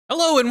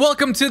Hello and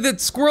welcome to the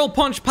Squirrel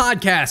Punch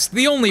podcast,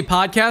 the only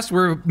podcast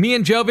where me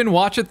and Joven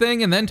watch a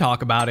thing and then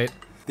talk about it.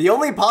 The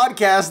only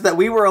podcast that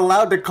we were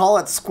allowed to call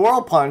it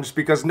Squirrel Punch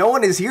because no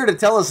one is here to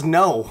tell us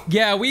no.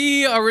 Yeah,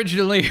 we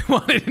originally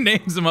wanted to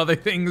name some other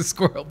things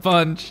Squirrel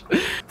Punch.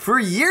 For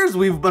years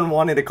we've been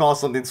wanting to call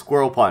something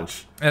Squirrel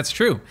Punch. That's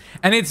true.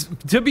 And it's,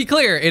 to be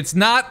clear, it's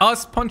not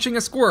us punching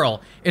a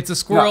squirrel. It's a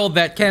squirrel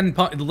that can,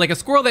 like a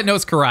squirrel that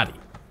knows karate.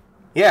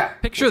 Yeah.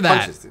 Picture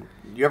that. Punches.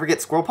 You ever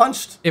get squirrel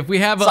punched? If we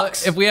have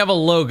a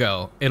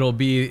logo, it'll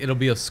be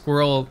a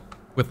squirrel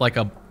with like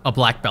a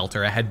black belt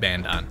or a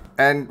headband on.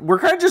 And we're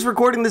kind of just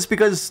recording this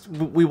because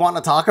we want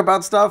to talk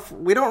about stuff.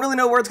 We don't really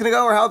know where it's going to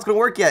go or how it's going to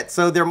work yet.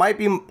 So there might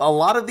be a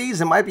lot of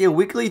these. It might be a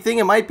weekly thing.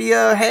 It might be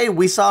a, hey,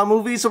 we saw a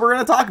movie, so we're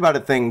going to talk about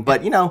it thing.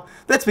 But, you know,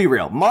 let's be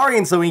real. Mari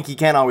and Soinki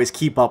can't always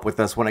keep up with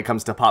us when it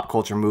comes to pop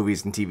culture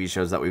movies and TV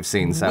shows that we've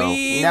seen. So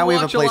now we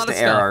have a place to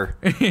air our...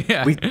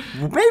 Yeah.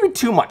 Maybe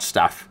too much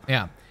stuff.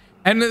 Yeah.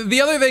 And the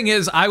other thing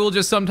is, I will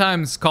just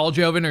sometimes call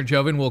Joven, or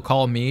Joven will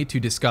call me to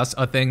discuss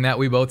a thing that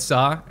we both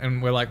saw,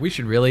 and we're like, we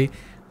should really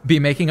be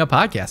making a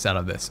podcast out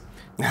of this.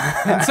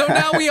 And so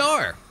now we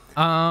are.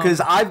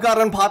 Because I've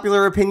got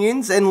unpopular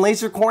opinions, and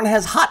Lasercorn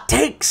has hot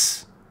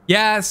takes.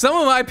 Yeah, some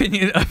of my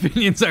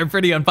opinions are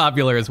pretty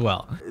unpopular as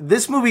well.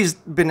 This movie's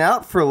been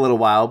out for a little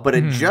while, but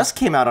it just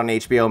came out on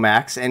HBO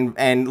Max, and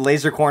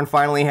Lasercorn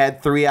finally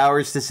had 3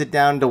 hours to sit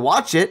down to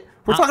watch it.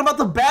 We're talking about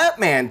the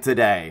Batman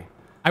today.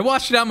 I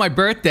watched it on my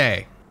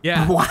birthday.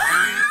 Yeah. What?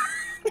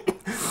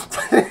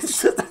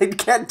 It's just, I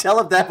can't tell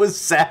if that was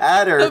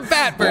sad or... The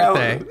Bat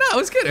birthday. No, it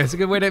was good. It was a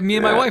good way to... Me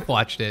and my wife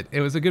watched it.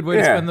 It was a good way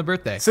to spend the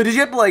birthday. So did you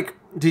have to, like...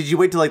 Did you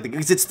wait till, like...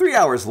 Because it's 3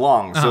 hours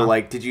long. So,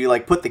 like, did you,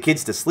 like, put the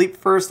kids to sleep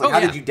first? Like,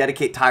 how did you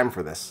dedicate time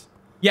for this?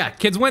 Yeah,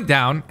 kids went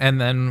down, and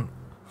then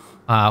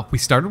we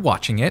started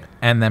watching it,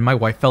 and then my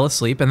wife fell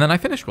asleep, and then I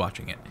finished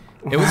watching it.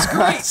 It was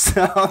great.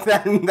 So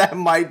that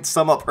might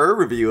sum up her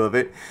review of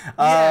it.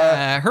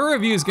 Yeah, her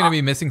review is going to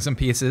be missing some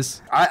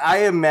pieces.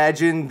 I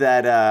imagine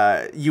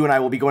that you and I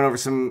will be going over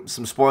some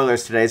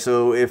spoilers today.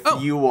 So if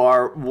you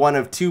are one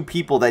of two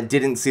people that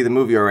didn't see the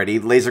movie already,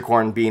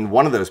 Lasercorn being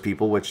one of those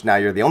people, which now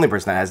you're the only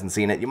person that hasn't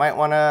seen it, you might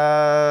want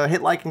to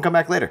hit like and come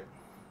back later.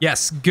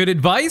 Yes, good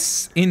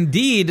advice.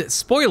 Indeed,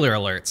 spoiler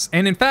alerts.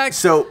 And in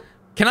fact,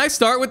 can I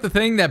start with the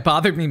thing that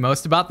bothered me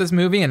most about this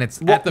movie? And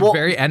it's at the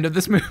very end of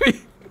this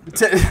movie.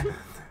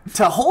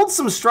 To hold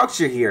some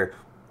structure here,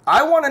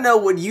 I want to know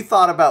what you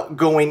thought about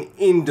going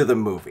into the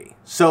movie.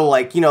 So,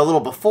 like, you know, a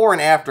little before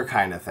and after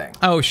kind of thing.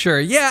 Oh, sure.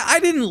 Yeah, I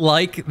didn't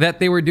like that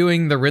they were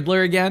doing the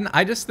Riddler again.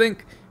 I just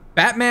think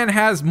Batman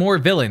has more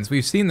villains.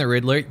 We've seen the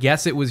Riddler.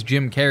 Yes, it was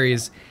Jim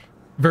Carrey's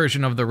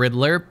version of the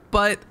Riddler,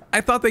 but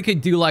I thought they could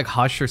do, like,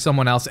 Hush or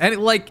someone else. And,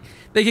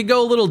 they could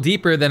go a little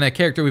deeper than a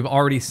character we've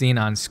already seen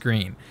on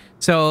screen.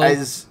 So...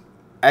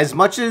 As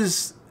much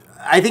as...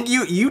 I think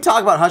you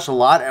talk about Hush a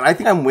lot, and I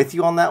think I'm with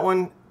you on that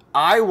one.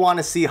 I want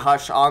to see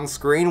Hush on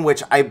screen,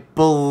 which I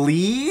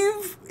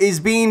believe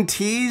is being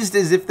teased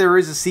as if there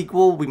is a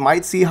sequel. We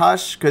might see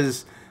Hush,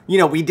 because, you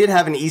know, we did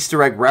have an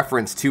Easter egg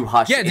reference to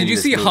Hush. Yeah, did you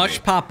see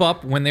Hush pop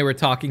up when they were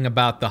talking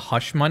about the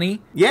Hush money?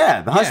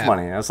 Yeah, the Hush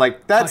money. I was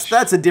like, that's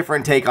a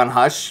different take on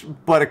Hush,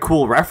 but a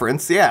cool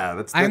reference.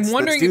 Yeah, I'm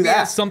wondering if it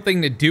has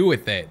something to do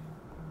with it,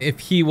 if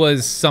he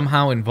was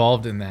somehow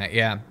involved in that,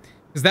 yeah.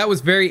 Because that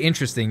was very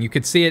interesting. You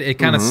could see it. It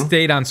kind of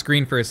stayed on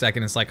screen for a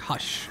second. It's like,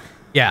 Hush.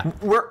 Yeah.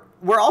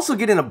 We're also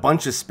getting a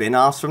bunch of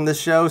spin-offs from this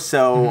show,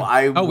 so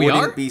I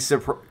wouldn't be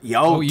surprised.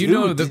 Yo,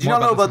 dude, did you not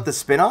know about the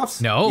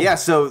spin-offs? No. Yeah,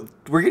 so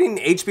we're getting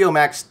HBO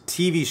Max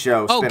TV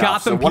show spin-offs. Oh,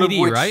 Gotham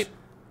PD, right?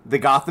 The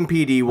Gotham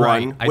PD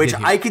one, which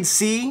I could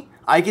see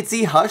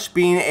Hush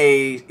being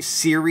a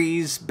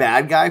series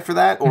bad guy for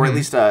that, or at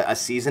least a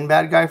season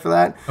bad guy for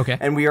that. Okay.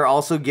 And we are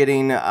also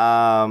getting...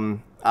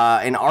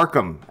 an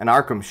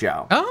Arkham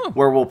show. Oh.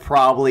 Where we'll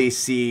probably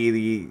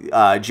see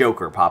the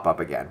Joker pop up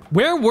again.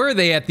 Where were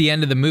they at the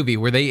end of the movie?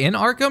 Were they in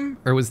Arkham,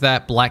 or was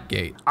that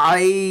Blackgate?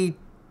 I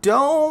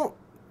don't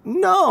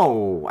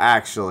know,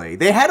 actually.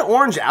 They had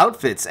orange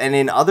outfits, and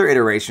in other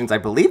iterations, I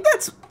believe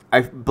that's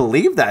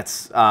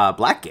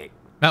Blackgate.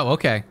 Oh,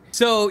 okay.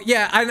 So,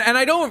 yeah, and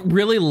I don't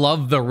really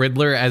love the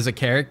Riddler as a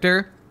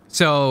character.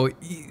 So,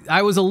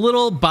 I was a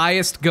little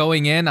biased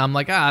going in. I'm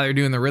like, they're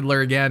doing the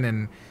Riddler again,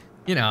 and...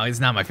 You know, he's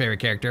not my favorite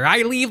character.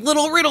 I leave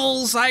little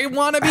riddles. I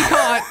want to be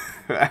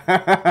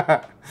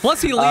caught.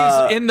 Plus, he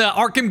leaves in the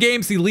Arkham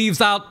games. He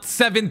leaves out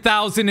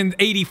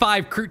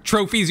 7,085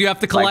 trophies you have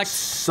to collect. Like,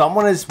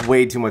 someone has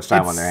way too much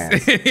time on their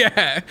hands.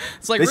 Yeah,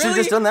 it's like they should have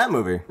just done that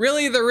movie.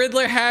 Really, the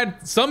Riddler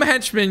had some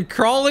henchman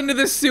crawl into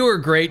the sewer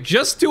grate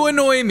just to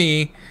annoy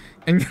me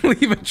and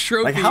leave a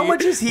trophy. Like, how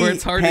much is he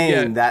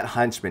paying that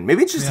henchman?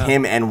 Maybe it's just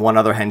him and one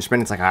other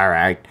henchman. It's like, all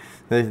right.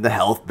 The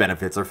health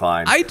benefits are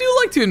fine. I do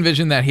like to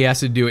envision that he has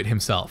to do it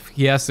himself.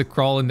 He has to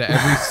crawl into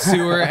every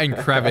sewer and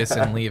crevice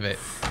and leave it.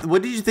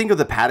 What did you think of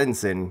the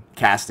Pattinson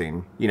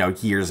casting, you know,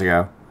 years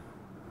ago?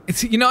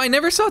 It's, you know, I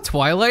never saw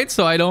Twilight,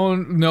 so I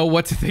don't know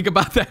what to think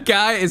about that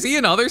guy. Is he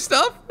in other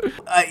stuff?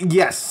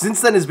 Yes,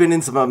 since then has been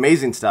in some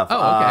amazing stuff.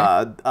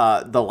 Oh,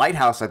 okay. The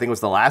Lighthouse, I think, was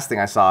the last thing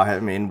I saw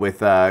him in with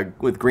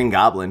Green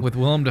Goblin. With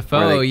Willem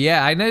Dafoe,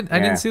 yeah, I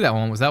didn't see that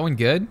one. Was that one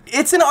good?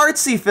 It's an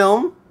artsy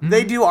film.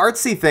 They do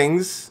artsy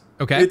things.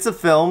 Okay. It's a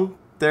film.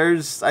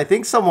 I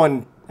think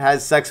someone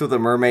has sex with a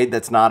mermaid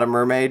that's not a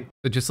mermaid.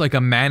 Just like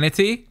a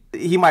manatee?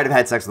 He might have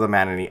had sex with a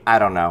manatee. I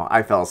don't know.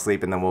 I fell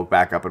asleep and then woke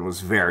back up and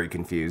was very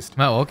confused.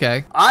 Oh,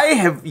 okay. I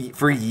have,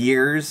 for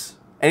years,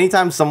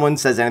 anytime someone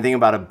says anything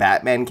about a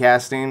Batman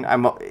casting,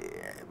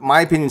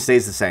 my opinion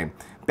stays the same.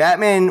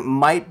 Batman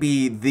might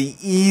be the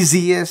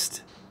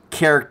easiest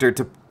character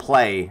to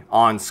play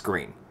on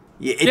screen.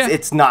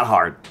 It's not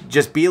hard.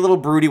 Just be a little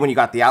broody when you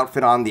got the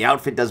outfit on. The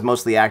outfit does most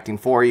of the acting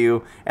for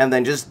you. And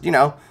then just,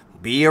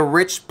 be a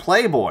rich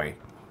playboy.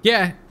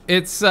 Yeah,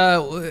 it's,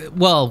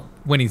 well,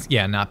 when he's,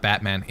 not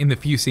Batman. In the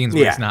few scenes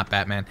where he's not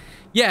Batman.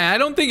 Yeah, I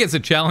don't think it's a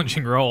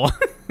challenging role.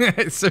 No,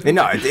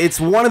 it's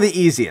one of the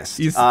easiest.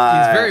 He's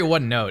very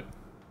one note.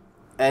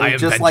 And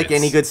just like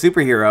any good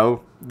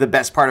superhero, the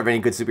best part of any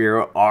good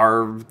superhero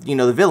are,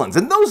 the villains.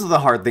 And those are the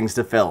hard things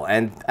to fill.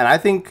 And I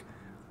think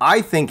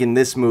in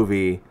this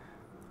movie,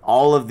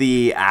 all of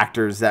the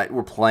actors that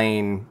were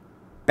playing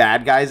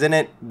bad guys in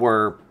it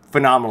were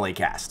phenomenally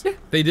cast. Yeah,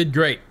 they did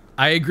great.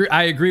 I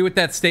agree with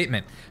that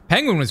statement.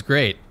 Penguin was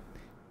great.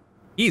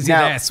 Easy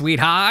there,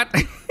 sweetheart.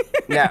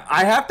 Yeah,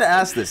 I have to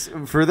ask this.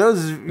 For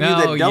those of you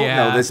that don't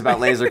know this about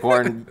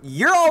Lasercorn,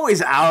 you're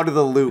always out of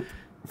the loop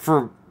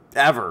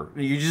forever.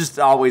 You just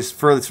always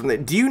furthest from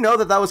it. Do you know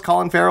that was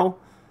Colin Farrell?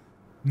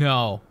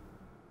 No.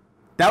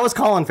 That was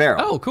Colin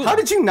Farrell. Oh, cool. How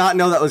did you not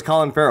know that was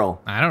Colin Farrell?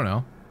 I don't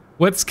know.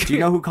 Do you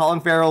know who Colin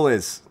Farrell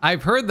is?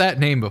 I've heard that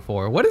name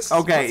before. What is?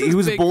 Okay, he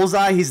was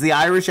Bullseye. He's the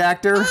Irish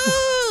actor.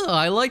 Oh,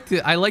 I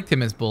liked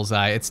him as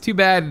Bullseye. It's too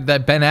bad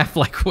that Ben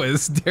Affleck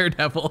was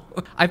Daredevil.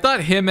 I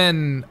thought him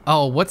and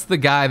what's the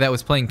guy that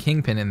was playing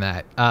Kingpin in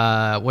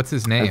that? What's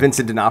his name?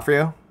 Vincent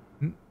D'Onofrio.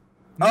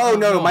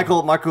 No,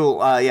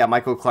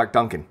 Michael Clark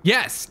Duncan.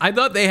 Yes, I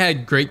thought they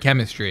had great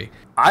chemistry.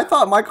 I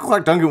thought Michael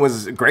Clark Duncan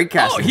was great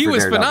casting. Oh, he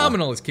was Daredevil.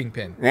 phenomenal as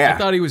Kingpin. Yeah, I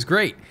thought he was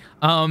great.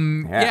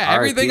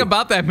 Everything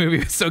about that movie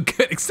was so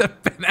good,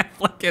 except Ben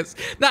Affleck is.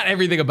 Not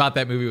everything about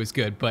that movie was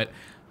good, but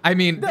I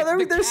mean,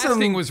 the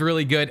casting was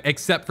really good,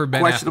 except for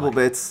Ben questionable Affleck.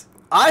 Bits.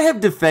 I have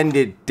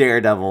defended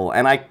Daredevil,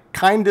 and I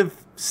kind of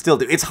still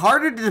do. It's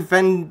harder to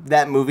defend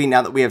that movie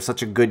now that we have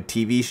such a good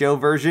TV show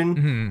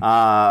version.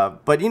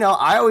 But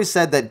I always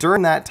said that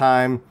during that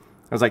time,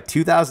 it was like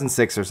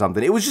 2006 or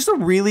something. It was just a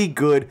really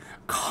good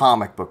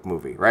comic book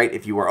movie, right?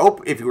 If you were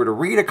to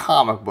read a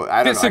comic book,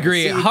 I don't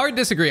disagree. Hard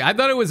disagree. I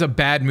thought it was a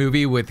bad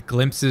movie with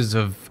glimpses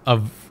of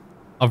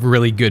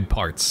really good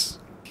parts.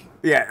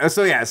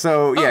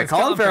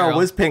 Colin Farrell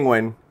was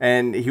Penguin,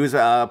 and he was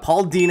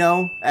Paul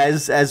Dino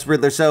as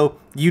Riddler. So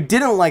you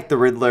didn't like the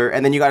Riddler,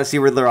 and then you got to see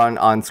Riddler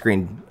on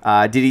screen.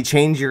 Did he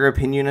change your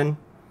opinion?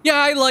 Yeah,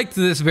 I liked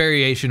this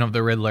variation of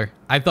the Riddler.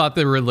 I thought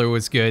the Riddler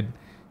was good.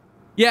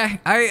 Yeah,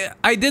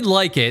 I did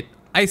like it.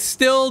 I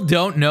still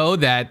don't know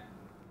that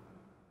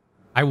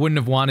I wouldn't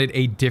have wanted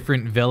a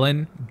different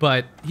villain,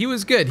 but he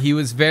was good. He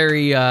was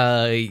very,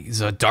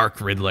 he's a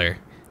dark Riddler,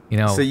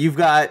 So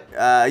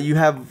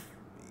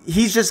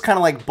he's just kind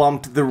of like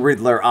bumped the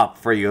Riddler up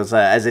for you as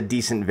a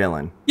decent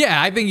villain. Yeah,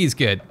 I think he's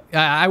good.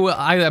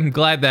 I'm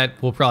glad that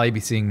we'll probably be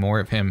seeing more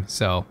of him.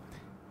 So,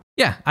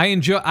 yeah, I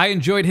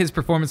enjoyed his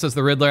performance as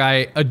the Riddler.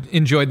 I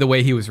enjoyed the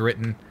way he was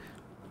written.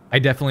 I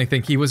definitely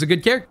think he was a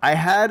good character. I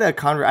had I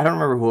don't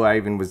remember who I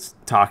even was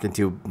talking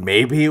to.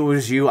 Maybe it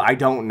was you. I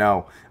don't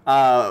know.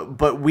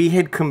 But we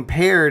had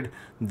compared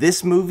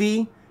this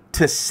movie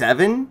to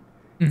Seven,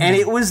 and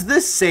it was the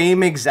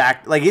same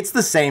exact. Like, it's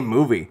the same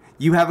movie.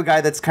 You have a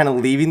guy that's kind of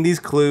leaving these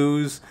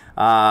clues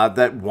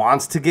that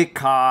wants to get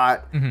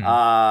caught.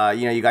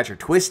 You got your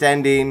twist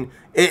ending.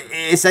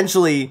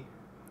 Essentially,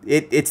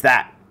 it's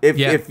that.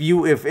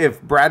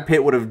 If Brad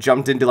Pitt would have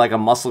jumped into like a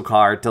muscle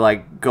car to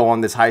like go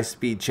on this high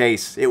speed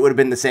chase, it would have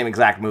been the same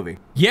exact movie.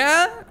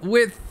 Yeah,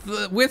 with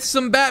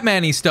some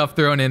Batman-y stuff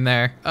thrown in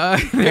there.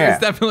 There's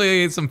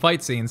definitely some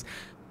fight scenes.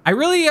 I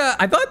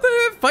thought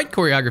the fight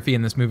choreography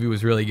in this movie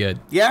was really good.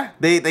 Yeah,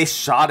 they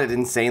shot it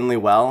insanely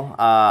well.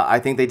 I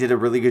think they did a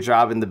really good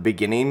job in the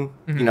beginning.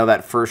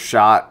 That first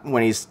shot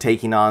when he's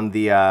taking on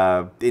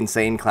the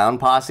insane clown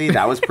posse,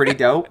 that was pretty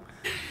dope.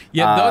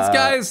 Yeah, those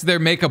guys, their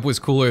makeup was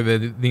cooler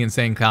than the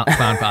Insane Clown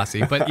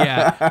Posse. But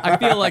yeah, I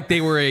feel like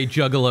they were a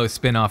Juggalo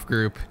spin-off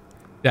group.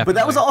 Definitely. But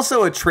that was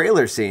also a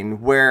trailer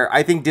scene where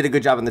I think did a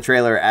good job in the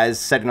trailer as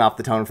setting off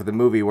the tone for the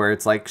movie, where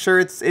it's like,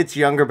 sure, it's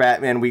younger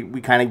Batman. We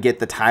kind of get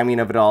the timing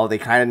of it all. They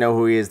kind of know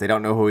who he is. They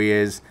don't know who he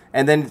is.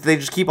 And then they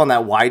just keep on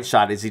that wide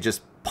shot as he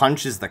just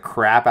punches the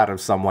crap out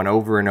of someone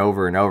over and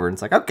over and over. And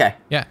it's like, okay.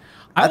 Yeah.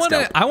 I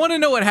want to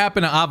know what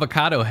happened to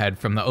Avocado Head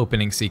from the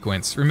opening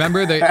sequence.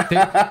 Remember, they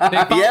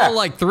follow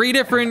like 3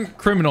 different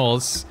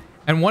criminals,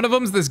 and one of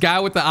them's this guy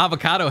with the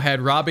avocado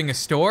head robbing a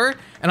store,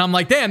 And I'm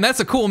like, damn, that's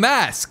a cool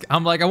mask.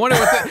 I'm like, I wonder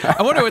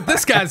what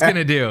this guy's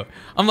gonna do.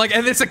 I'm like,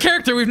 and it's a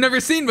character we've never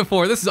seen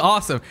before. This is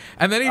awesome.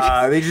 And then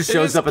he just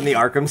shows up in the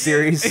Arkham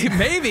series.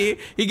 Maybe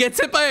he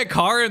gets hit by a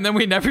car and then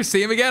we never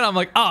see him again. I'm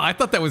like, oh, I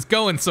thought that was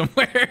going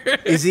somewhere.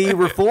 Is he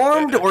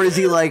reformed, or is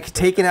he like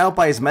taken out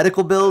by his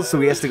medical bills, so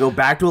he has to go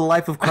back to a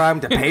life of crime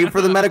to pay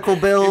for the medical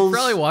bills? He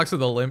probably walks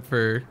with a limp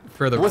for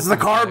the. Was the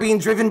car being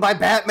driven by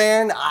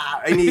Batman?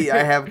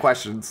 I have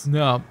questions.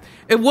 No,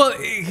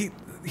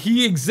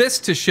 he exists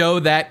to show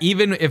that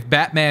even if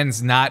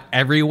Batman's not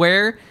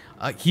everywhere,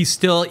 he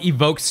still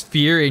evokes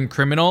fear in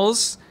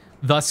criminals,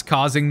 thus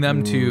causing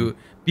them to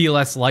be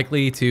less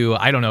likely to,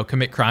 I don't know,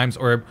 commit crimes,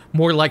 or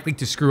more likely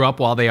to screw up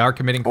while they are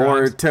committing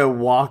crimes. Or to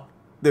walk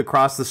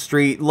across the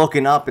street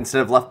looking up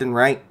instead of left and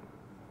right.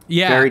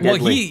 Yeah, Very well,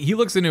 deadly. he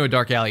looks into a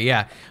dark alley,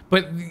 yeah.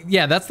 But,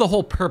 yeah, that's the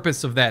whole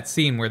purpose of that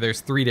scene where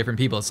there's 3 different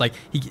people. It's like,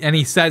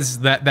 he says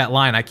that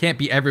line, I can't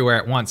be everywhere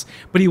at once.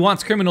 But he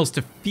wants criminals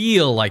to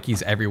feel like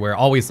he's everywhere,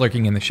 always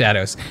lurking in the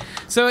shadows.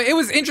 So it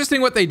was interesting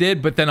what they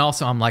did, but then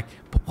also I'm like,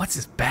 but what's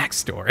his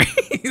backstory?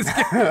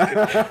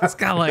 It's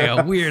got like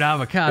a weird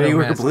avocado man. You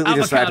were completely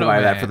distracted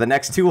by that for the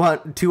next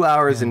 2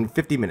 hours and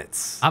 50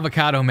 minutes.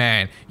 Avocado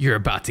man, you're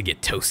about to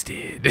get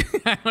toasted.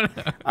 I don't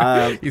know.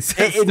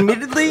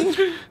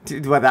 Admittedly,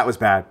 well, that was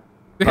bad,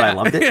 but I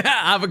loved it. Yeah,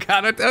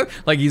 avocado toast.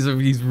 Like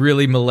he's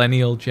really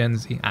millennial Gen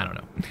Z. I don't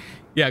know.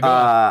 Yeah, go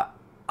on.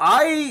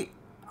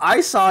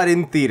 I saw it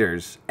in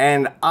theaters,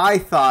 and I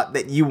thought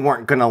that you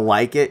weren't gonna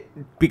like it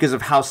because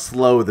of how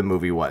slow the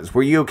movie was.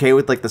 Were you okay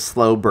with like the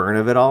slow burn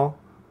of it all?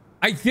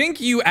 I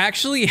think you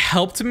actually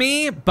helped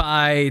me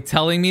by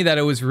telling me that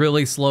it was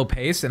really slow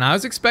paced, and I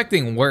was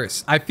expecting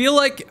worse. I feel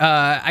like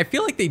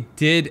they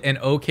did an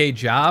okay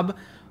job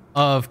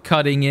of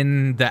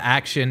cutting the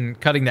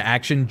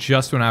action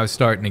just when I was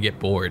starting to get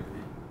bored.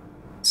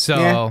 So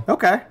yeah,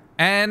 okay.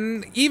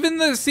 And even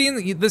the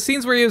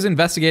scenes where he was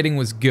investigating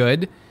was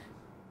good.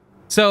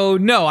 So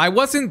no, I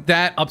wasn't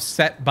that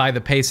upset by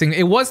the pacing.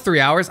 It was 3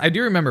 hours. I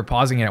do remember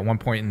pausing it at one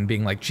point and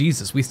being like,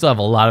 Jesus, we still have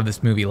a lot of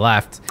this movie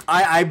left.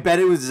 I bet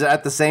it was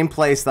at the same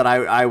place that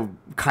I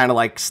kind of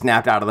like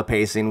snapped out of the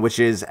pacing, which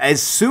is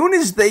as soon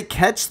as they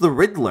catch the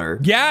Riddler.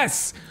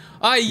 Yes.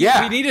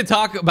 Yeah. We need to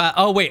talk about,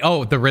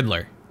 the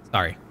Riddler.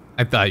 Sorry.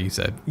 I thought you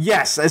said.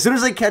 Yes, as soon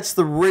as they catch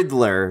the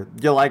Riddler,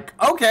 you're like,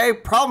 okay,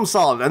 problem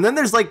solved. And then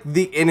there's like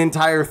an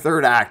entire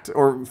 3rd act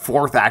or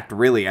 4th act,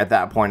 really, at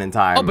that point in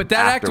time. Oh, but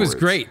that act was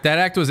great. That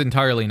act was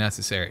entirely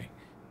necessary.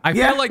 I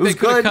feel like they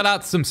could have cut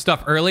out some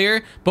stuff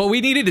earlier, but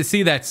we needed to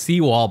see that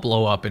seawall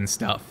blow up and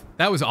stuff.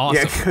 That was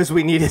awesome. Yeah, because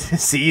we needed to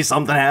see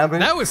something happen.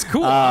 That was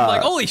cool. I'm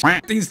like, holy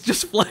shit, he's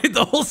just flooded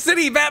the whole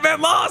city.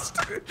 Batman lost.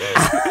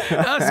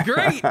 That was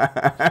great.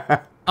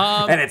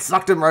 And it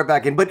sucked him right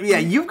back in. But yeah,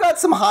 you've got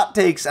some hot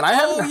takes, and I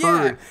haven't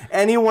heard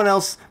anyone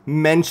else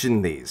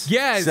mention these.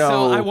 Yeah,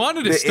 so I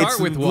wanted to start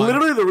with one.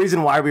 Literally the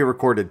reason why we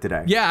recorded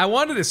today. Yeah, I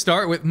wanted to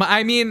start with,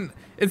 I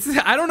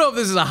don't know if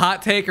this is a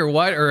hot take or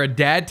what, or a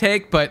dad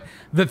take, but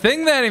the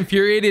thing that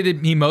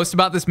infuriated me most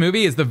about this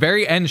movie is the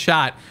very end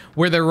shot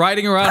where they're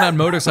riding around on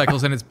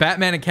motorcycles and it's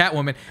Batman and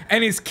Catwoman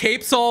and his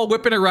cape's all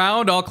whipping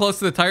around all close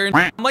to the tire. And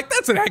I'm like,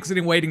 that's an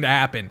accident waiting to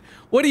happen.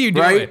 What are you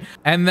doing? Right?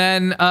 And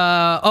then,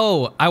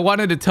 I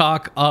wanted to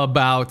talk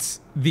about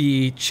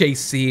the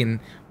chase scene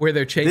where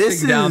they're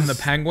chasing down the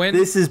Penguin.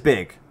 This is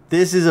big.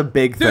 This is a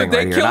big thing right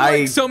here. They killed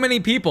like so many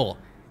people.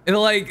 And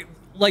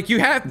like you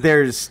have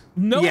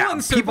no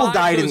one survived people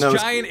died in those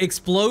giant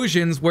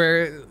explosions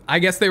where I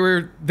guess they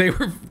were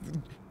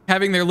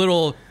having their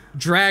little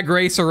drag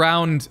race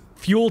around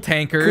fuel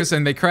tankers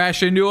and they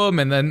crash into them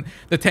and then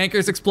the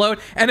tankers explode,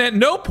 and at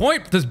no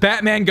point does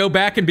Batman go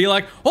back and be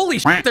like, holy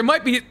shit, there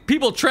might be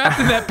people trapped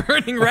in that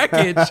burning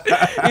wreckage.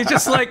 He's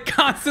just like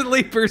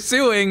constantly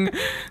pursuing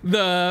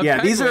the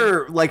Penguin. These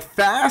are like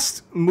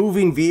fast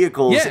moving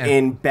vehicles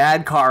in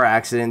bad car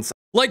accidents.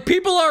 Like,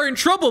 people are in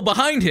trouble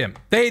behind him.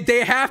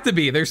 They have to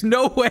be. There's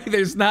no way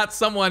there's not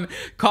someone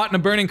caught in a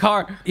burning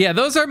car. Yeah,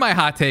 those are my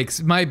hot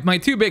takes. My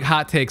 2 big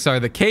hot takes are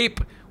the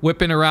cape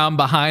whipping around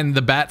behind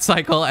the bat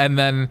cycle, and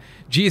then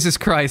Jesus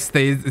Christ,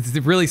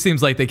 it really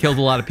seems like they killed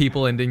a lot of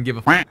people and didn't give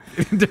a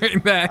f during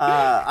that.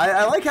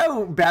 I like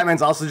how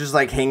Batman's also just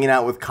like hanging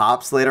out with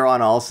cops later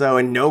on also,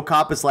 and no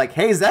cop is like,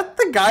 hey, is that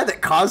the guy that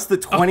caused the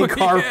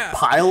 20-car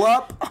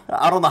pileup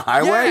out on the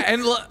highway? Yeah,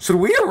 and should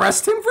we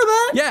arrest him for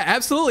that? Yeah,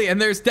 absolutely.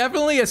 And there's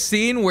definitely a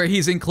scene where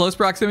he's in close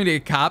proximity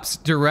to cops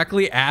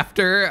directly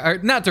after, or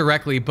not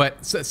directly,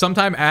 but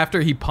sometime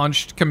after he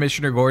punched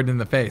Commissioner Gordon in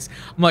the face.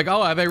 I'm like,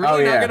 oh, are they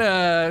really not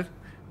gonna...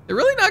 They're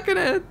really not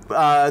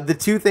gonna... the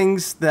 2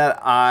 things that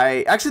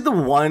actually the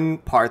one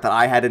part that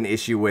I had an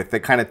issue with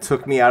that kind of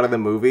took me out of the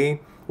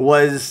movie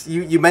was,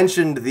 you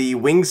mentioned the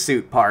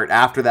wingsuit part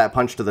after that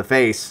punch to the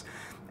face.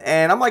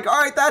 And I'm like, all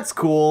right, that's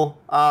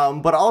cool.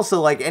 But also,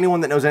 like,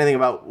 anyone that knows anything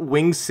about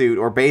wingsuit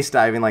or base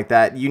diving like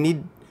that, you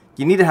need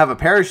to have a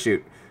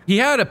parachute. He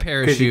had a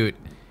parachute.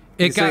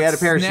 He had a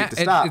parachute to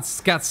stop.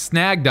 It's got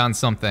snagged on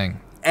something.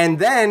 And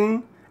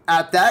then...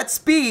 at that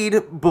speed,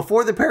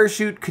 before the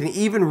parachute can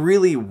even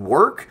really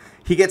work,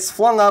 he gets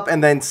flung up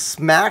and then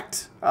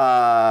smacked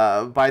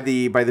by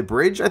the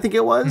bridge, I think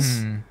it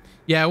was.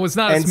 Yeah, it was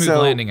not a smooth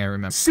landing, I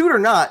remember. Suit or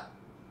not,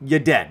 you're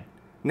dead.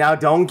 Now,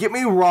 don't get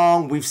me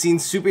wrong. We've seen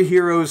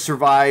superheroes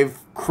survive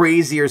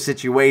crazier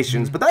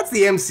situations, but that's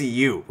the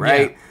MCU,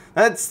 right? Yeah.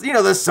 That's, you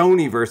know, the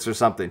Sonyverse or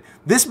something.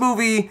 This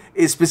movie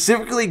is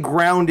specifically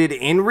grounded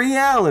in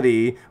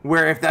reality,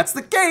 where if that's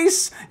the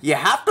case, you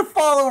have to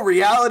follow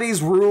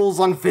reality's rules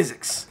on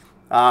physics.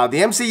 The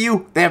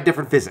MCU, they have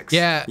different physics.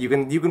 Yeah. You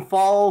can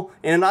fall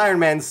in an Iron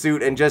Man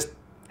suit and just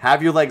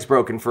have your legs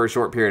broken for a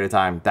short period of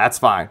time. That's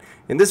fine.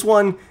 In this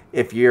one,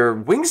 if your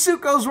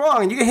wingsuit goes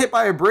wrong and you get hit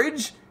by a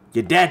bridge,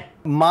 you're dead.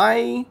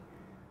 My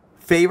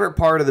favorite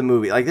part of the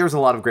movie, like there was a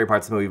lot of great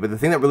parts of the movie, but the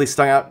thing that really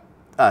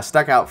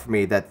stuck out for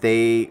me that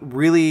they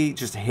really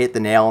just hit the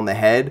nail on the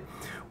head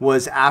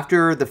was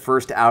after the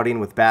first outing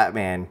with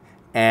Batman,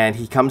 and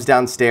he comes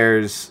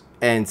downstairs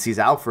and sees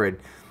Alfred.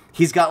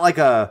 He's got like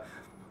a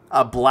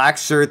black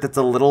shirt that's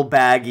a little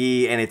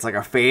baggy, and it's like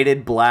a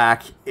faded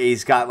black.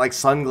 He's got like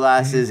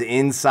sunglasses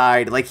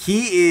inside. Like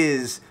he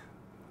is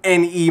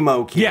an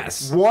emo kid.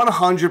 Yes.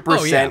 100%.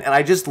 Oh, yeah. And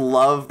I just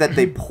love that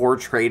they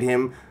portrayed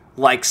him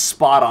like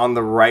spot on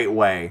the right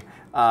way.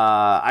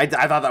 I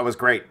thought that was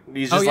great.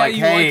 He's just like, you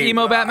hey, like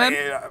emo Batman?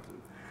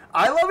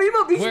 I love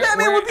emo.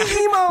 Batman would be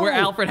emo. Where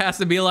Alfred has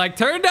to be like,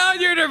 turn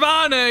down your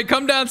Nirvana and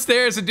come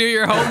downstairs and do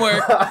your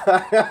homework.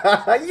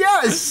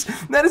 Yes,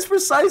 that is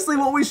precisely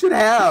what we should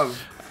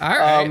have. All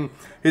right.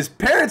 His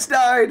parents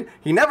died.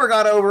 He never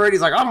got over it.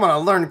 He's like, I'm gonna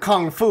learn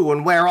kung fu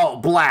and wear all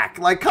black.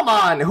 Like, come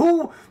on,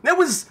 who? That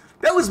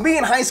was me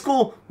in high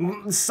school.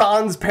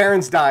 San's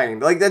parents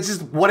dying. Like, that's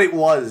just what it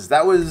was.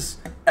 That was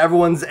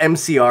everyone's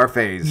MCR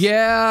phase.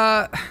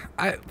 Yeah,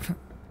 I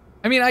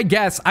mean, I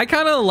guess I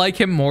kind of like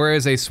him more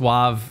as a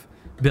suave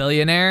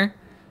billionaire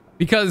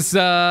because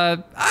I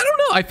don't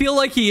know. I feel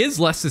like he is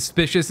less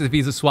suspicious if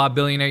he's a suave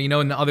billionaire. You know,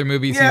 in the other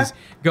movies, he's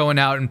going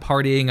out and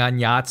partying on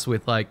yachts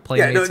with like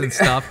playmates and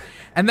stuff.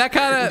 And that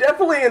kind of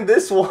definitely in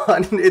this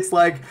one, it's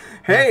like,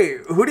 hey,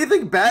 who do you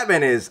think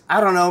Batman is? I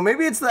don't know.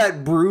 Maybe it's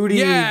that broody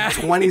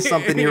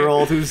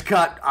 20-something-year-old who's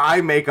got eye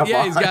makeup on.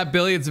 Yeah, he's got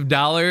billions of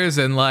dollars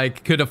and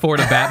like could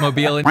afford a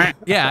Batmobile. And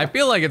yeah, I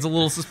feel like it's a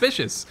little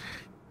suspicious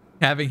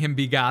having him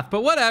be goth,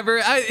 but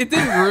whatever. It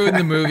didn't ruin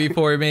the movie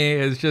for me.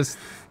 It's just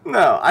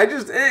no. I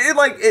just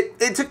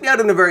it took me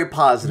out in a very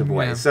positive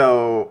way.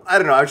 So I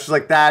don't know. I was just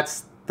like,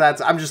 that's.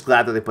 I'm just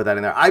glad that they put that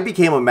in there. I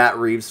became a Matt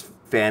Reeves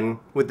fan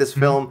with this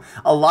film.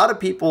 A lot of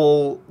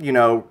people, you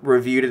know,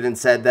 reviewed it and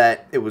said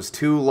that it was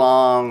too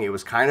long, it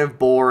was kind of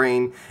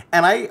boring,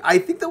 and I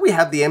think that we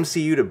have the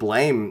MCU to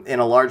blame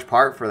in a large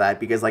part for that,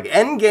 because like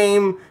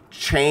Endgame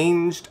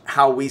changed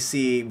how we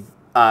see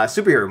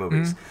superhero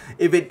movies.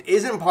 If it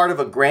isn't part of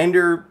a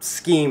grander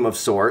scheme of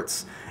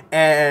sorts,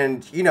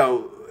 and you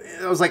know,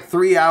 it was like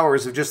 3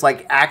 hours of just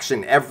like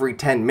action every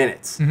 10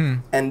 minutes.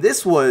 And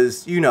this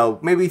was, you know,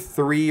 maybe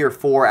 3 or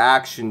 4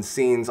 action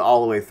scenes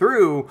all the way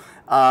through.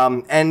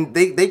 And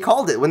they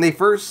called it when they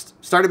first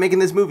started making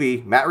this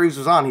movie. Matt Reeves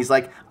was on. He's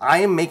like, I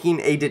am making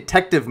a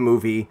detective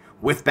movie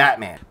with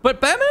Batman. But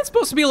Batman's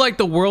supposed to be like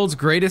the world's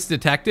greatest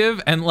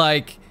detective, and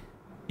like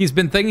he's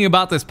been thinking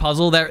about this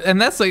puzzle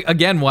and that's like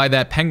again why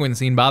that penguin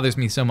scene bothers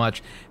me so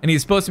much. And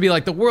he's supposed to be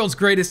like the world's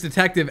greatest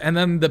detective, and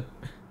then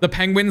the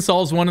penguin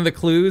solves one of the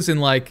clues in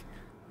like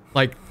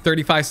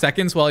 35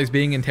 seconds while he's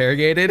being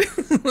interrogated.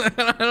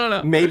 I don't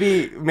know.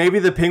 Maybe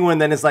the penguin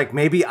then is like,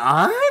 maybe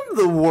I'm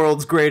the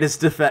world's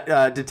greatest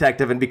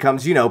detective, and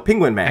becomes, you know,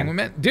 Penguin Man. Penguin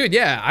Man? Dude,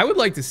 yeah, I would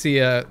like to see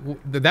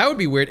that would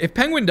be weird. If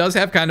Penguin does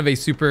have kind of a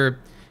super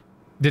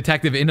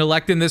detective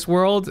intellect in this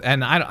world,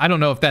 and I don't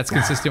know if that's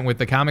consistent with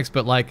the comics,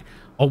 but like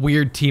a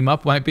weird team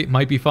up might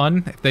be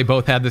fun if they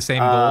both had the same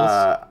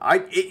goals.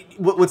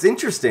 What's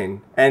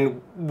interesting,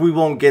 and we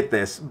won't get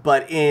this,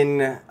 but in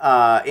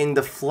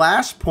the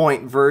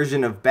Flashpoint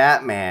version of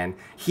Batman,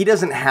 he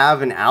doesn't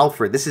have an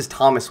Alfred. This is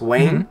Thomas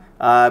Wayne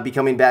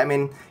becoming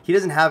Batman. He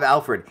doesn't have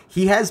Alfred.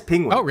 He has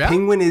Penguin. Oh, really?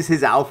 Penguin is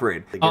his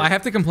Alfred. Oh, I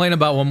have to complain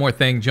about one more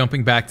thing.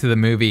 Jumping back to the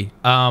movie,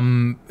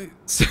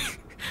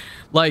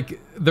 like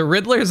the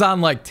Riddler's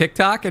on like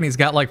TikTok and he's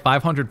got like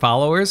 500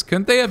 followers.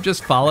 Couldn't they have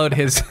just followed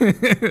his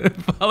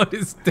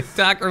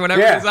TikTok or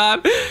whatever he's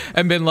on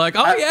and been like,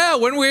 oh yeah,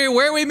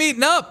 where are we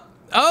meeting up?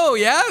 Oh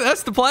yeah,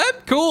 that's the plan?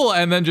 Cool.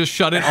 And then just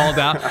shut it all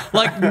down.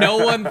 Like no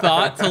one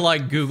thought to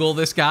like Google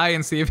this guy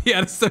and see if he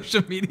had a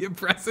social media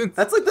presence.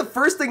 That's like the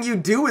first thing you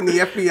do in the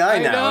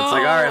FBI now. It's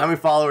like, all right, how many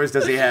followers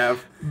does he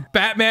have?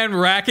 Batman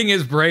racking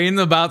his brain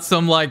about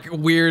some like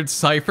weird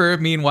cipher.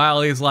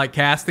 Meanwhile, he's like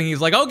casting. He's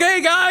like, okay,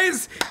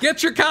 guys,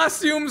 get your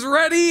costumes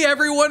ready.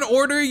 Everyone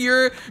order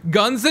your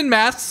guns and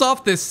masks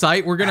off this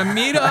site. We're going to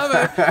meet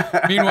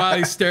up. Meanwhile,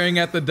 he's staring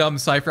at the dumb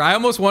cipher. I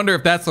almost wonder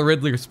if that's the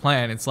Riddler's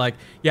plan. It's like,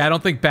 yeah, I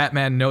don't think Batman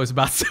Batman knows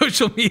about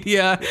social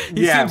media.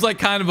 He seems like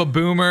kind of a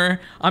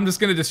boomer. I'm just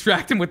going to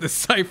distract him with the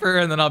cipher,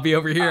 and then I'll be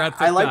over here at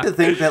TikTok. I like to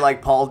think that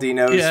like Paul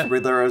Dino's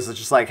Riddler is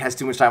just like has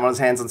too much time on his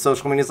hands on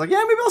social media. He's like,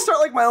 yeah, maybe I'll start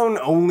like my own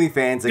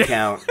OnlyFans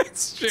account.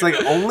 It's like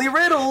only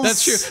riddles.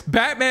 That's true.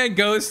 Batman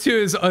goes to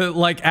his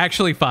like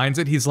actually finds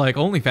it. He's like,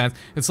 OnlyFans.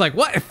 It's like,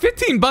 what?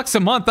 $15 a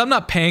month? I'm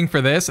not paying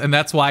for this, and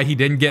that's why he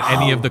didn't get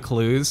any of the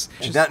clues.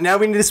 Now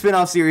we need a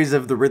spin-off series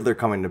of the Riddler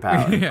coming to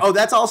power. Oh,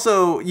 that's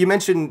also, you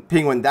mentioned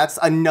Penguin. That's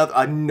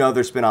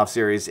another spin-off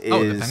series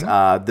is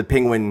the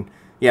Penguin.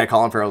 Yeah,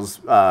 Colin Farrell's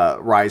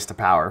rise to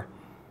power.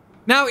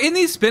 Now, in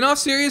these spin-off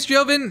series,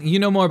 Joven, you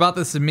know more about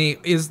this than me.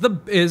 Is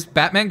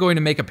Batman going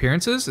to make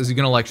appearances? Is he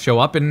going to like show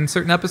up in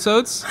certain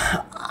episodes?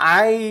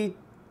 I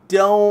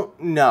don't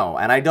know,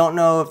 and I don't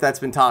know if that's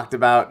been talked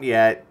about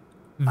yet.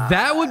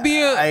 That would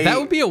be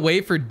a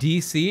way for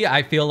DC,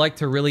 I feel like,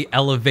 to really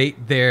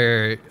elevate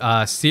their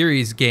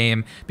series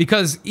game,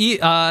 because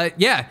I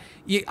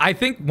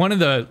think one of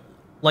the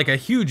like a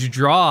huge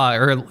draw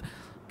or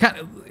kind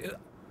of,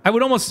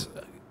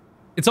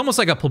 it's almost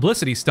like a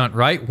publicity stunt,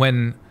 right?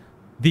 When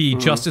the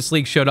Justice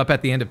League showed up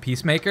at the end of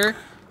Peacemaker,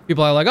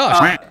 people are like,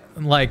 oh,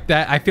 like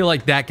that. I feel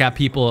like that got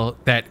people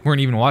that weren't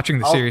even watching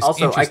the series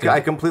interested. I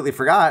completely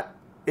forgot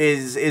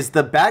is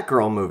the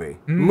Batgirl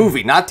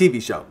movie, not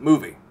TV show,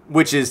 movie,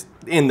 which is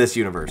in this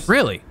universe.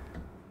 Really?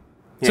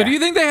 Yeah. So do you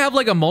think they have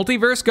like a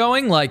multiverse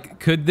going? Like,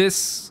 could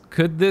this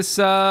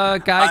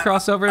guy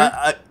cross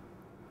over?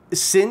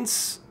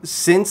 Since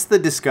the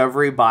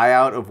Discovery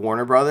buyout of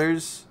Warner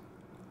Brothers,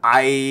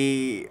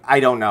 I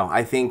don't know.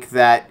 I think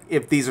that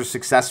if these are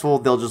successful,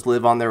 they'll just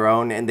live on their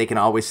own, and they can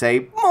always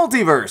say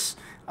multiverse.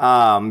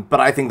 But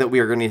I think that we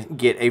are going to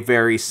get a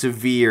very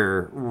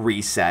severe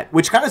reset,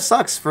 which kind of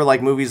sucks for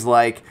like movies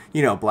like,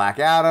 you know, Black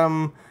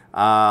Adam,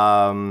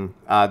 the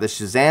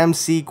Shazam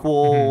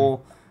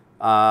sequel,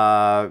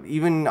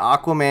 even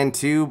Aquaman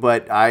 2,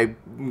 but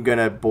I'm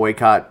gonna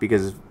boycott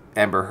because of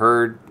Amber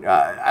Heard.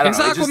 I don't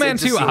know. Is Aquaman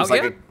 2 out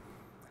yet?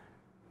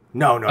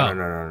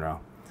 No.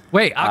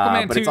 Wait,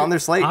 Aquaman 2, but it's on their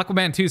slate.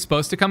 Aquaman 2 is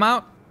supposed to come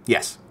out?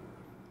 Yes.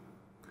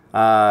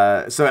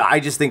 So I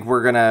just think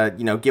we're gonna,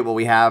 you know, get what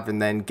we have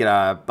and then get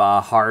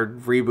a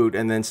hard reboot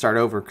and then start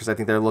over, because I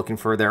think they're looking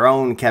for their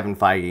own Kevin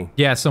Feige.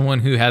 Yeah, someone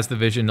who has the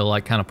vision to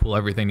like kind of pull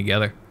everything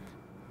together.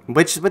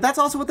 But that's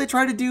also what they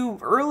tried to do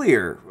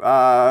earlier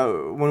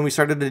when we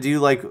started to do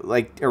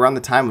like around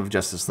the time of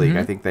Justice League.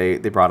 I think they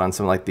brought on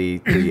some like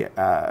the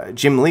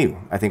Jim Lee,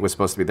 I think, was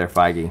supposed to be their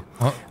Feige.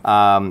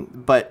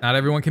 But not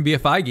everyone can be a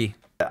Feige.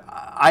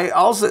 I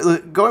also,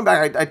 going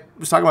back, I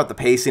was talking about the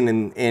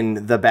pacing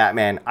in the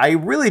Batman. I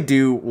really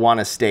do want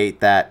to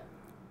state that,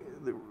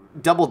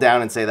 double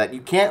down and say that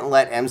you can't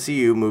let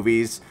MCU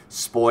movies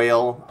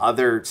spoil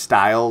other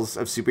styles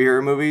of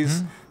superhero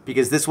movies.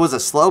 Because this was a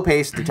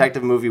slow-paced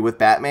detective movie with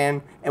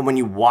Batman, and when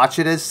you watch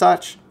it as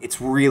such,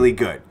 it's really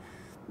good.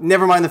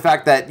 Never mind the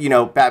fact that, you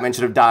know, Batman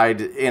should have died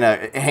in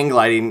a hang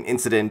gliding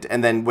incident,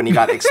 and then when he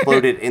got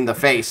exploded in the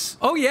face.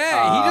 Oh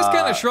yeah, he just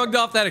kind of shrugged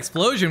off that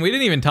explosion. We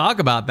didn't even talk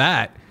about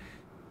that.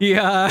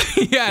 Yeah,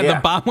 the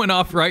bomb went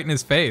off right in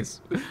his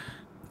face.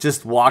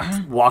 Just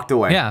walked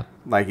away. Yeah.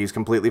 Like he's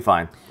completely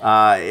fine.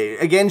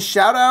 Again,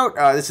 shout out,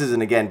 this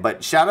isn't again,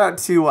 but shout out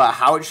to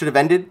How It Should Have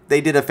Ended.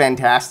 They did a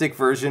fantastic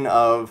version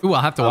of, I'll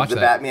have to watch the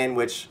that. Batman,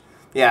 which,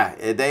 yeah,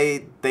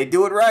 they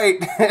do it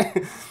right.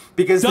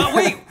 Because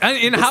wait,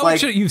 in How It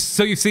Should, you've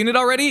seen it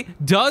already?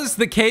 Does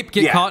the cape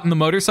get caught in the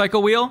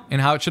motorcycle wheel in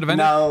How It Should Have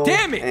Ended? No.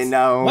 Damn it.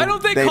 No. Why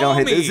don't they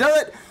call me?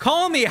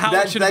 Call me How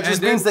It Should Have Ended. That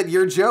just means that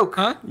your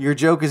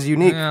joke is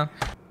unique. Yeah.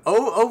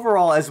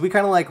 Overall, as we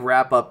kind of like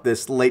wrap up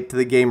this late to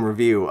the game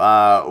review,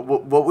 how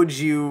would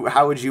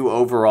you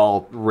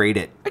overall rate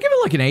it? I give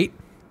it like an 8.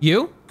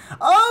 You?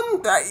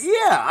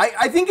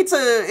 I think it's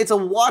a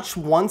watch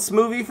once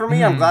movie for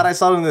me. I'm glad I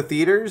saw it in the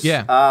theaters.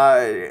 Yeah.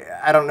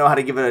 I don't know how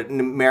to give it a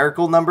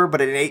numerical number,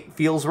 but an 8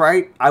 feels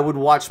right. I would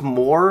watch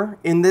more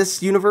in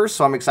this universe,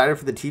 so I'm excited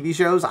for the TV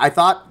shows. I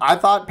thought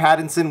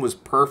Pattinson was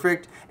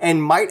perfect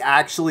and might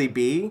actually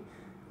be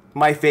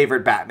my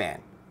favorite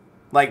Batman.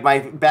 Like my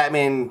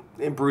Batman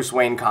and Bruce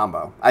Wayne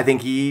combo. I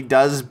think he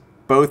does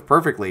both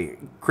perfectly.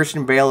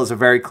 Christian Bale is a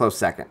very close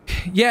second.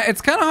 Yeah, it's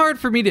kind of hard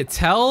for me to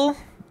tell.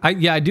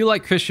 I do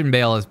like Christian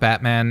Bale as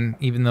Batman,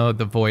 even though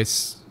the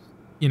voice,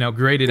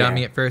 grated on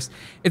me at first.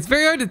 It's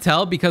very hard to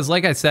tell because,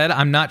 like I said,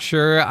 I'm not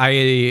sure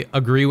I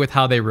agree with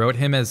how they wrote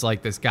him as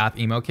like this goth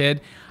emo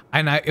kid.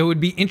 And it would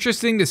be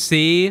interesting to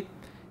see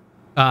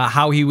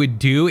how he would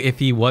do if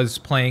he was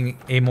playing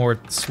a more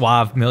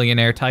suave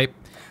millionaire type.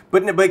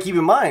 But keep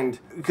in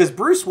mind, because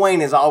Bruce Wayne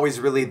is always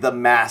really the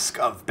mask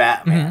of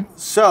Batman.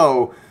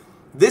 So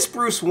this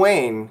Bruce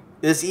Wayne,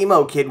 this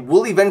emo kid,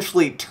 will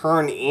eventually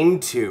turn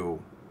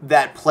into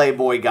that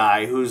playboy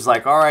guy who's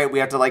like, all right, we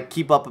have to like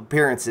keep up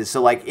appearances.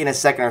 So like in a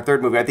second or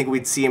third movie, I think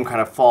we'd see him kind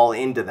of fall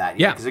into that.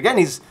 Yeah. Because again,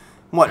 he's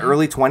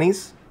early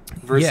 20s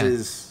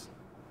versus.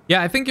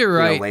 Yeah, I think you're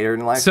right. Later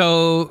in life.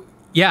 So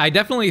yeah, I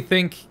definitely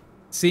think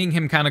seeing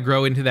him kind of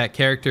grow into that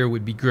character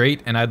would be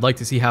great, and I'd like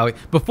to see how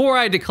before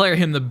I declare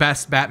him the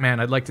best Batman,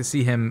 I'd like to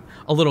see him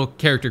a little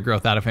character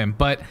growth out of him.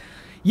 But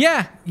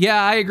yeah,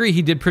 I agree.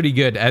 He did pretty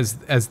good as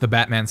the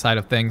Batman side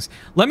of things.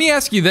 Let me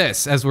ask you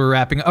this as we're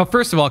wrapping. Oh,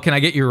 first of all, can I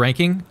get your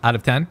ranking out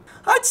of 10?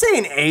 I'd say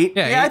an 8.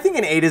 Yeah, 8. I think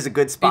an 8 is a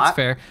good spot. It's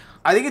fair.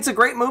 I think it's a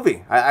great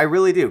movie. I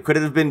really do. Could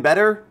it have been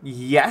better?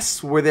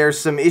 Yes. Were there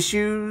some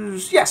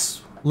issues?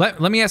 Yes.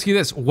 Let me ask you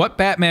this. What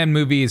Batman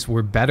movies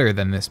were better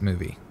than this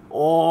movie?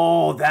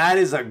 Oh, that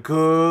is a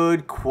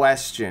good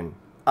question.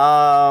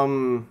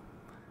 I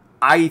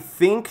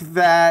think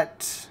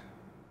that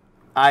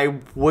I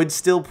would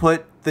still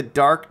put The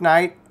Dark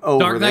Knight over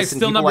Dark Knight's this.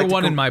 Still number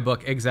one in my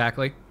book,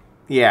 exactly.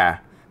 Yeah.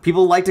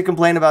 People like to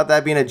complain about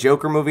that being a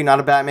Joker movie, not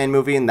a Batman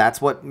movie, and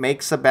that's what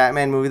makes a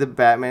Batman movie the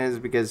Batman, is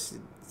because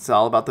it's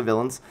all about the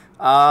villains.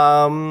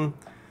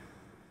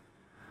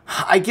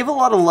 I give a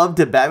lot of love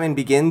to Batman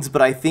Begins,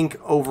 but I think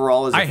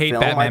overall as a hate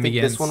film, Batman I think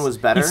Begins. this one was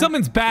better. He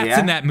summons bats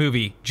in that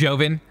movie,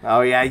 Joven.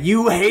 Oh yeah,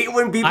 you hate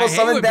when people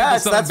summon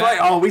bats. That's right.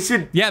 Oh, we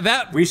should.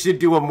 Yeah, we should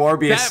do a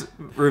Morbius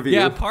review.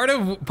 Yeah, part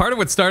of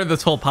what started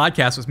this whole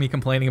podcast was me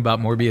complaining about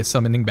Morbius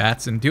summoning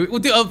bats, and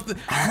one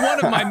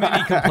of my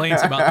many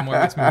complaints about the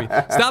Morbius movie.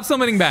 Stop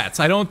summoning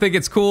bats. I don't think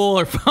it's cool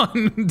or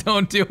fun.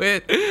 Don't do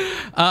it.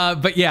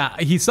 But yeah,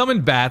 he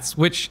summoned bats,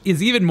 which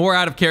is even more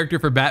out of character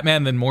for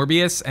Batman than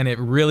Morbius, and it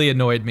really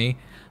annoyed me.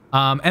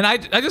 And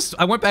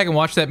I went back and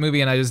watched that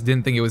movie, and I just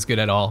didn't think it was good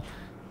at all.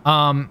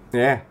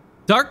 Yeah.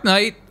 Dark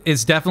Knight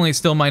is definitely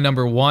still my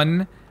number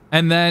one,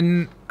 and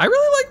then I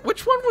really like,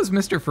 which one was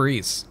Mr.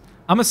 Freeze?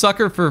 I'm a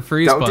sucker for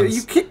Freeze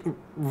puns.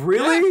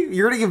 Really? Yeah.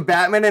 You're gonna give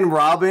Batman and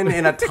Robin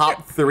in a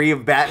top 3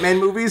 of Batman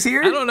movies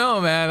here? I don't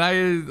know, man.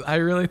 I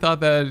really thought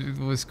that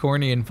was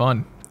corny and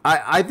fun.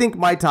 I think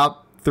my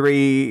top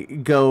 3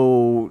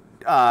 go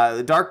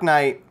Dark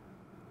Knight,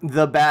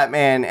 The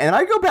Batman, and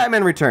I go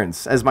Batman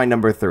Returns as my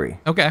number 3.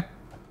 Okay.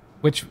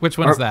 Which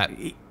one is that?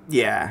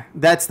 Yeah,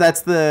 that's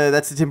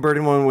the Tim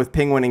Burton one with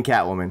Penguin and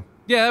Catwoman.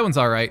 Yeah, that one's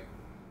all right.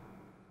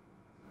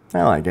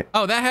 I like it.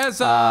 Oh, that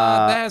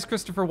has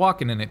Christopher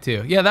Walken in it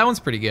too. Yeah, that one's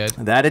pretty good.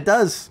 That it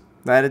does.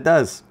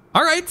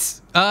 All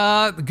right.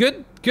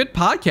 Good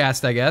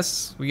podcast, I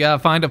guess. We gotta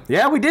find a.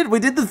 Yeah, we did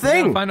the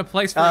thing. We gotta find a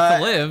place for it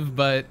to live,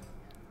 but.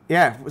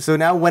 Yeah. So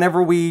now,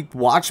 whenever we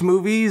watch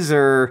movies,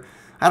 or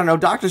I don't know,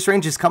 Doctor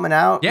Strange is coming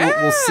out. Yeah.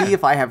 We'll see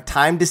if I have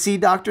time to see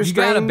Doctor Strange.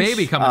 You got a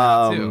baby coming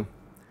out too.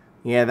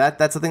 Yeah,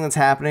 that's the thing that's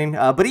happening.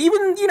 But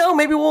even,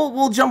 maybe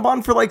we'll jump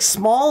on for like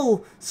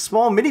small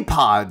mini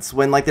pods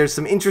when like there's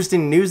some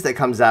interesting news that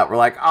comes out. We're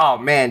like, oh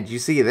man, did you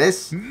see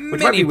this?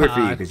 Which might be weird for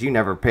you because you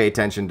never pay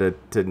attention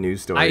to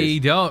news stories. I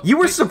don't. You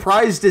were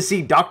surprised to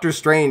see Doctor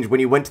Strange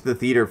when you went to the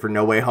theater for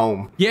No Way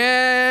Home.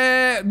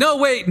 Yeah. No,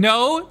 wait,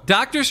 no.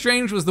 Doctor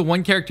Strange was the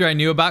one character I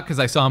knew about because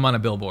I saw him on a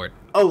billboard.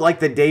 Oh, like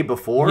the day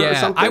before or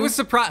something? I was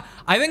surprised.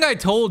 I think I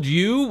told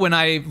you when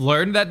I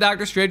learned that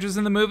Doctor Strange was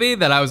in the movie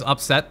that I was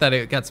upset that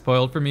it got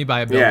spoiled for me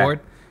by a billboard.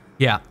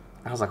 Yeah.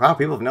 I was like, wow,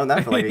 people have known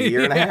that for like a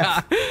year and a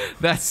half.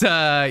 That's,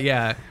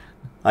 yeah.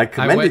 I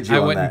commended you on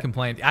that. I went and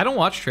complained. I don't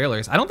watch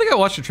trailers. I don't think I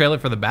watched a trailer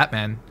for the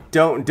Batman.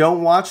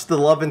 Don't watch the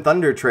Love and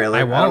Thunder trailer.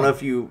 I won't. I don't know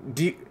if you...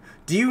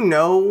 Do you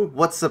know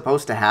what's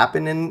supposed to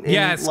happen in Love and Thunder?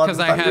 Yes, because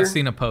I have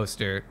seen a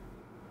poster.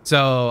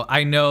 So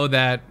I know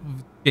that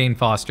Jane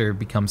Foster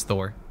becomes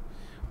Thor.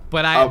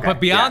 But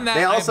beyond that,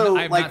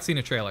 I've not seen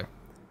a trailer.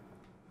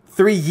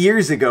 4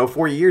 years ago,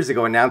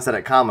 announced that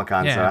at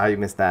Comic-Con. Yeah. So how you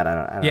missed that? I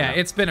don't know. Yeah,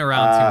 it's been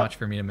around too much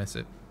for me to miss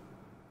it.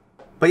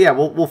 But yeah,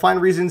 we'll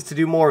find reasons to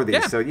do more of these.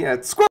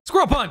 Yeah. So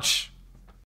Squirrel Punch.